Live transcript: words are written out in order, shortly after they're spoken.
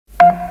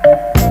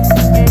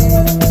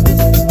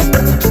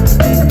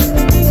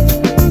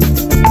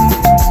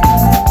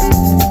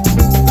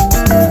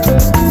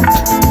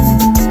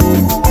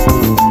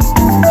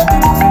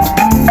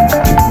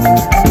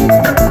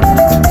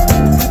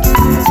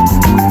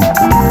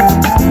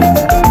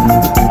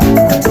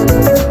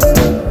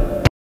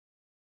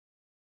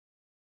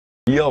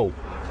Yo,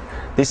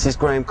 this is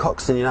Graham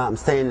Coxon, you know what I'm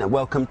saying?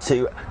 Welcome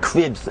to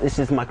Cribs. This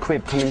is my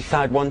crib. Come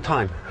inside one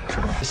time.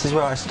 This is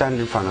where I stand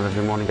in front of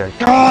every morning going,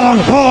 God, I'm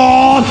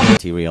bored!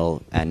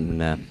 Material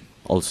and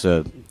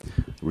also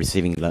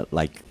receiving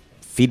like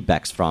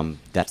feedbacks from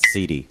that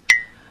city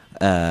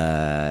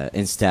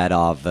instead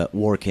of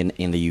working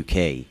in the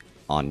UK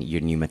on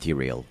your new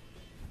material.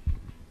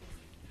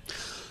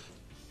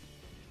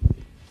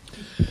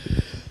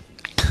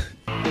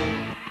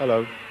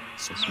 Hello,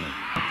 it's me.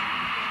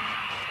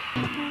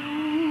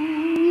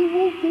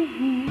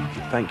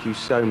 Thank you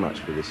so much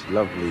for this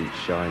lovely,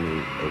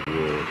 shiny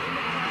award.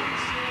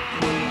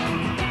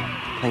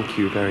 Thank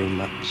you very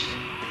much.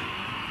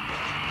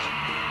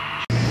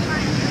 I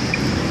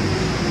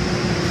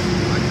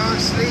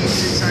can't sleep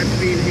since I've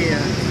been here.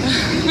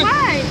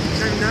 Why? I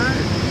don't know.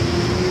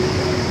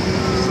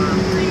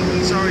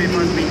 Sorry if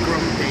I've been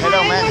grumpy.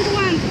 Hello, man.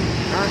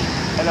 Huh?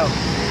 Hello.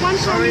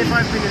 Sorry if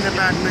I've been in a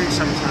bad mood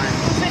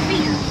sometimes.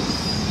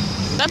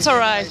 That's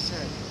alright.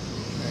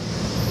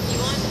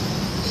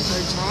 I'm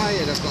so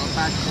tired, I've got a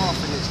bad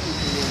cough and it's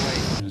keeping me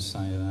awake. I'm going to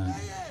say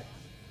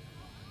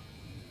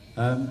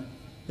that.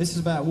 This is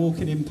about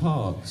walking in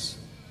parks.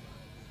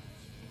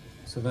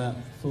 It's about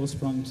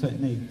full-sprung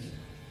technique.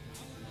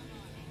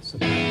 It's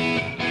about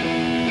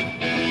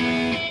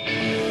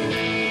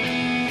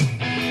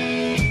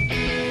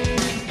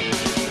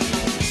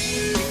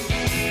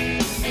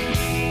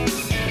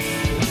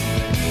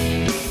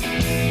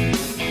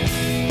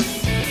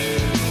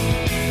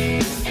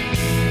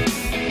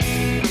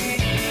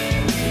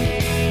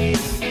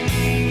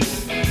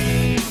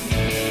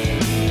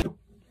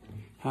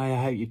Hi, I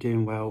hope you're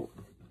doing well.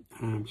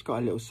 Just got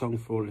a little song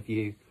for all of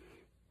you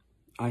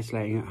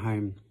isolating at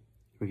home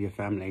with your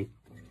family.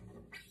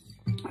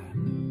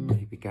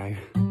 Here we go.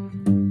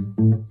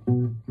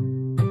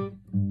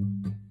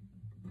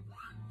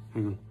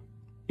 Hang on.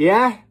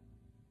 Yeah?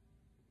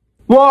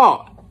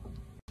 What?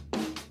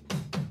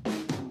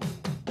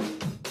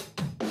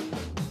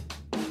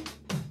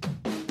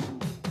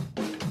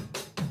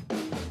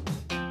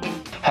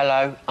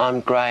 Hello,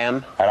 I'm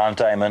Graham. And I'm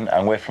Damon,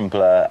 and we're from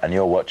Blur, and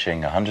you're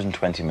watching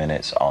 120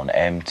 Minutes on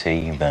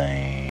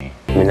MTV.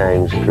 My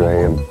name's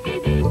Graham.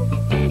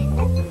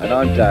 And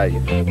I'm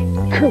Dave.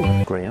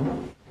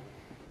 Graham?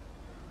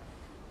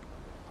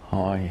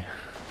 Hi.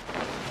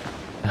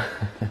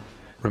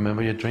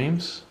 Remember your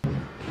dreams?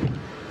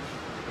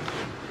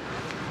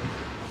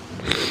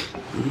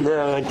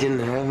 No, I didn't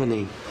have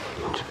any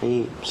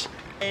dreams.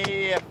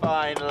 Hey, you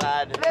fine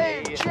lad.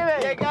 Hey, Jimmy.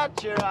 You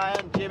got your eye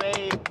on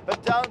Jimmy,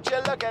 but don't you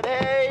look at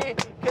he,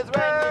 cause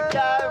when you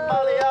go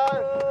Molly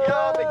on,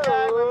 you'll be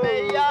going with me.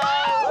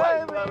 Oh,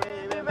 when will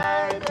we be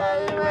married,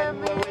 Molly?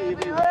 When will we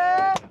be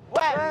wed?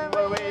 When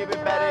will we be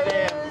bedded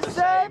in the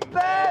same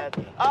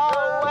bed?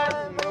 Oh,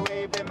 when will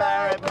we be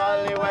married,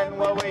 Molly? When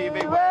will we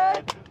be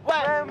wed?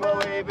 When will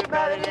we be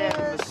bedded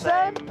in the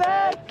same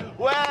bed?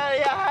 Well,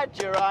 you had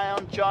your eye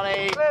on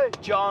Johnny,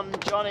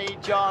 Johnny.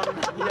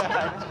 You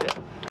had your...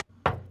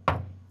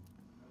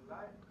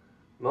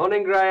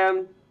 Morning,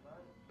 Graham.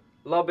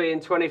 Lobby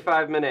in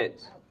 25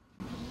 minutes.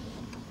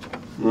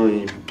 Oh,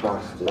 you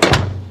bastard.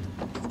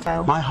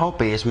 My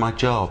hobby is my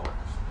job.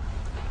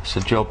 It's a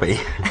jobby.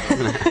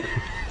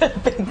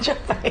 Big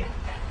jobby.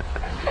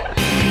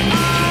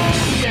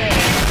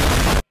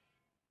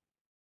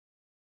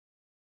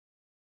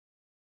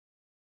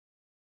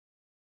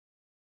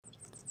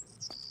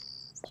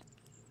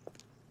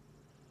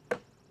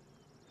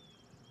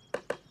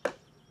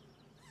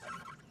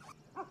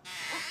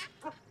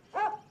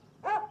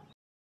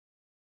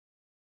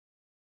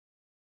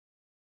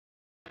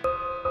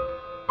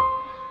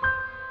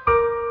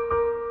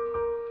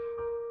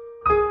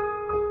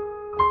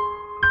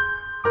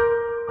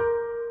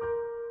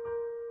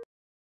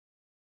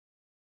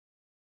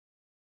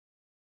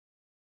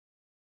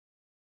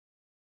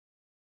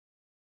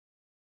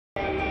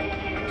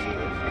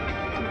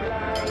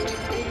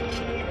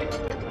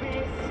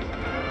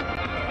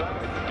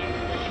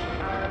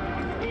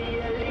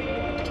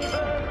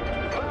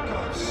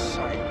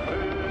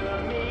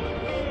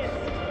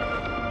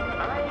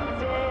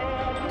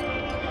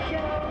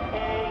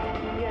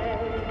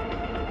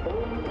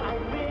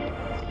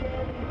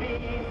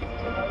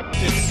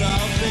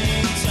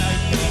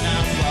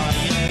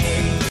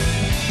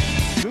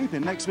 Group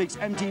in next week's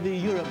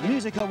MTV Europe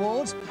Music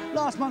Awards.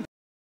 Last month.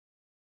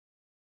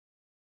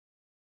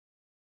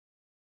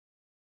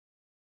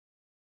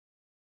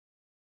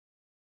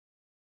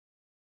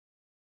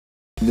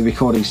 The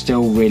recordings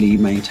still really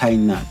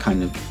maintain that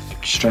kind of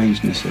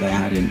strangeness that they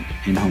had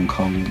in Hong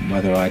Kong,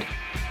 Weather-Eyed.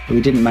 We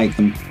didn't make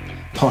them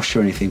posh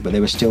or anything, but they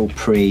were still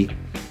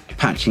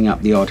patching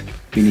up the odd.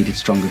 We needed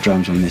stronger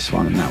drums on this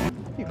one and that one.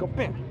 You've got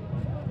beer.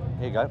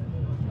 Here you go.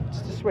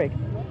 Just a swig.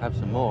 Have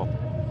some more.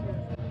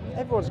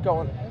 Everyone's got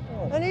one.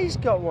 And he's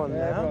got one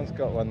now. Everyone's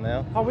got one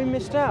now. Oh, we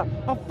missed out.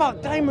 Oh,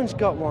 fuck, Damon's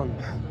got one.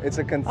 It's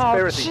a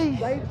conspiracy.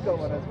 Oh, Dave's got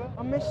one as well.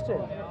 I missed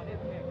it.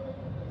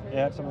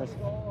 Yeah, some of this.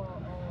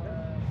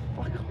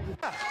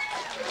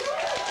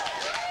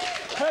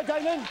 Hello,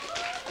 Damon.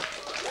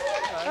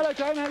 Hello,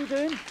 Graham. How you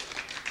doing?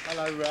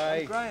 Hello,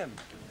 Ray. Graham.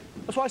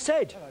 That's what I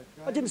said.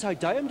 I didn't say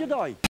Dame, did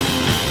I?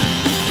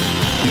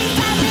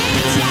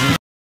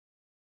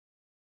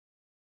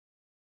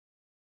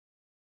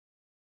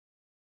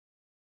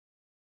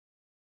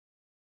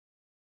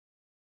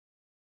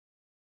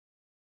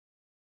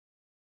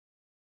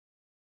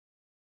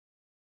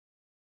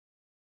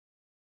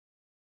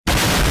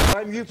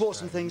 Graham, you brought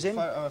some things in.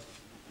 Photo of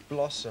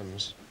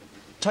blossoms.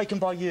 Taken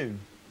by you?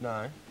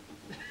 No.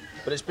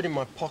 But it's been in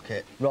my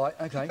pocket. Right,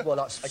 OK. Well,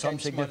 that's some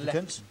Against my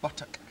significance. left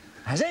buttock.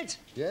 Has it?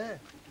 Yeah.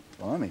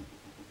 Blimey.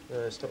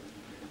 Stop.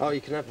 Oh,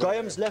 you can have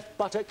Graham's left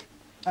buttock.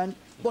 And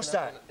what's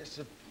that? It's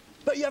a...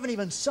 But you haven't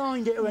even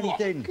signed it or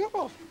anything. Get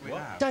off.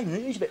 Wow.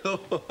 Damien, he's a bit...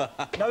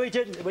 No, he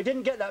didn't. We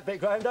didn't get that bit,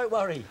 Graham. Don't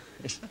worry.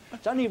 It's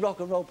only rock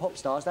and roll pop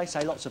stars. They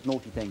say lots of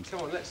naughty things.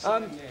 Come on, let's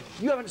sign it.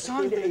 You haven't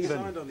signed it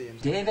even.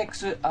 Dave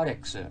X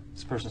Alex.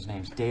 This person's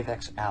name's Dave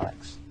X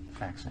Alex.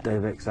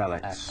 Dave X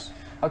Alex.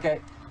 Okay.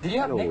 Did you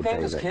have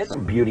nicknames as kids?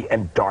 Beauty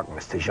and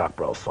darkness to Jacques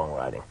Brel's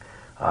songwriting.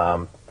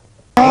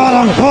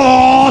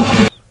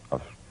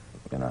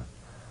 You know.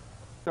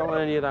 Don't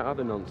want any of that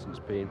other nonsense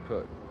being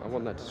put. I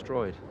want that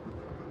destroyed.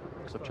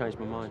 Because I've changed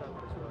my mind.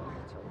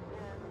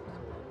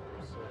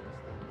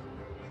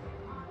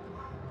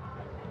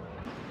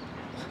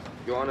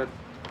 You on it?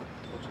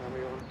 What time are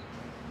you on?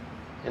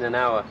 In an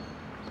hour.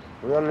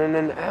 We're on in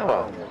an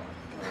hour.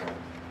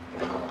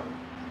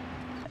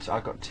 So I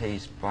got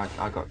teased by,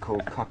 I got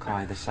called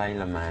Cockeye the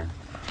Sailor Man,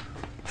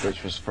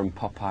 which was from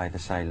Popeye the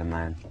Sailor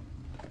Man.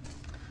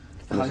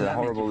 And there's a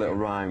horrible little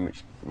rhyme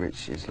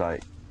which is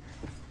like,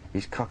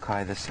 he's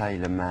Cockeye the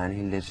Sailor Man,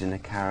 he lives in a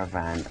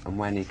caravan, and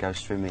when he goes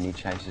swimming he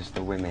chases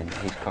the women.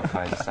 He's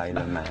Cockeye the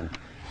Sailor Man.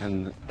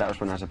 And that was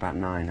when I was about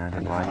 9, I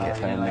didn't like it.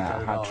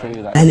 How true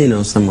that Ellen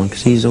or someone,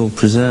 because he's all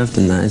preserved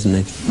in that, isn't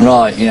he?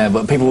 Right, yeah,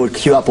 but people would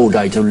queue up all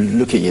day to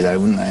look at you though,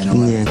 wouldn't they? And all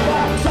that.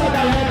 Yeah.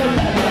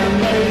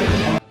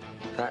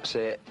 That's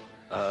it.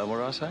 What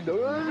did I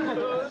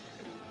say?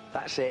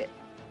 That's it.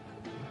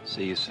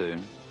 See you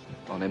soon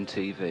on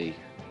MTV.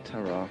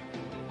 Ta-ra.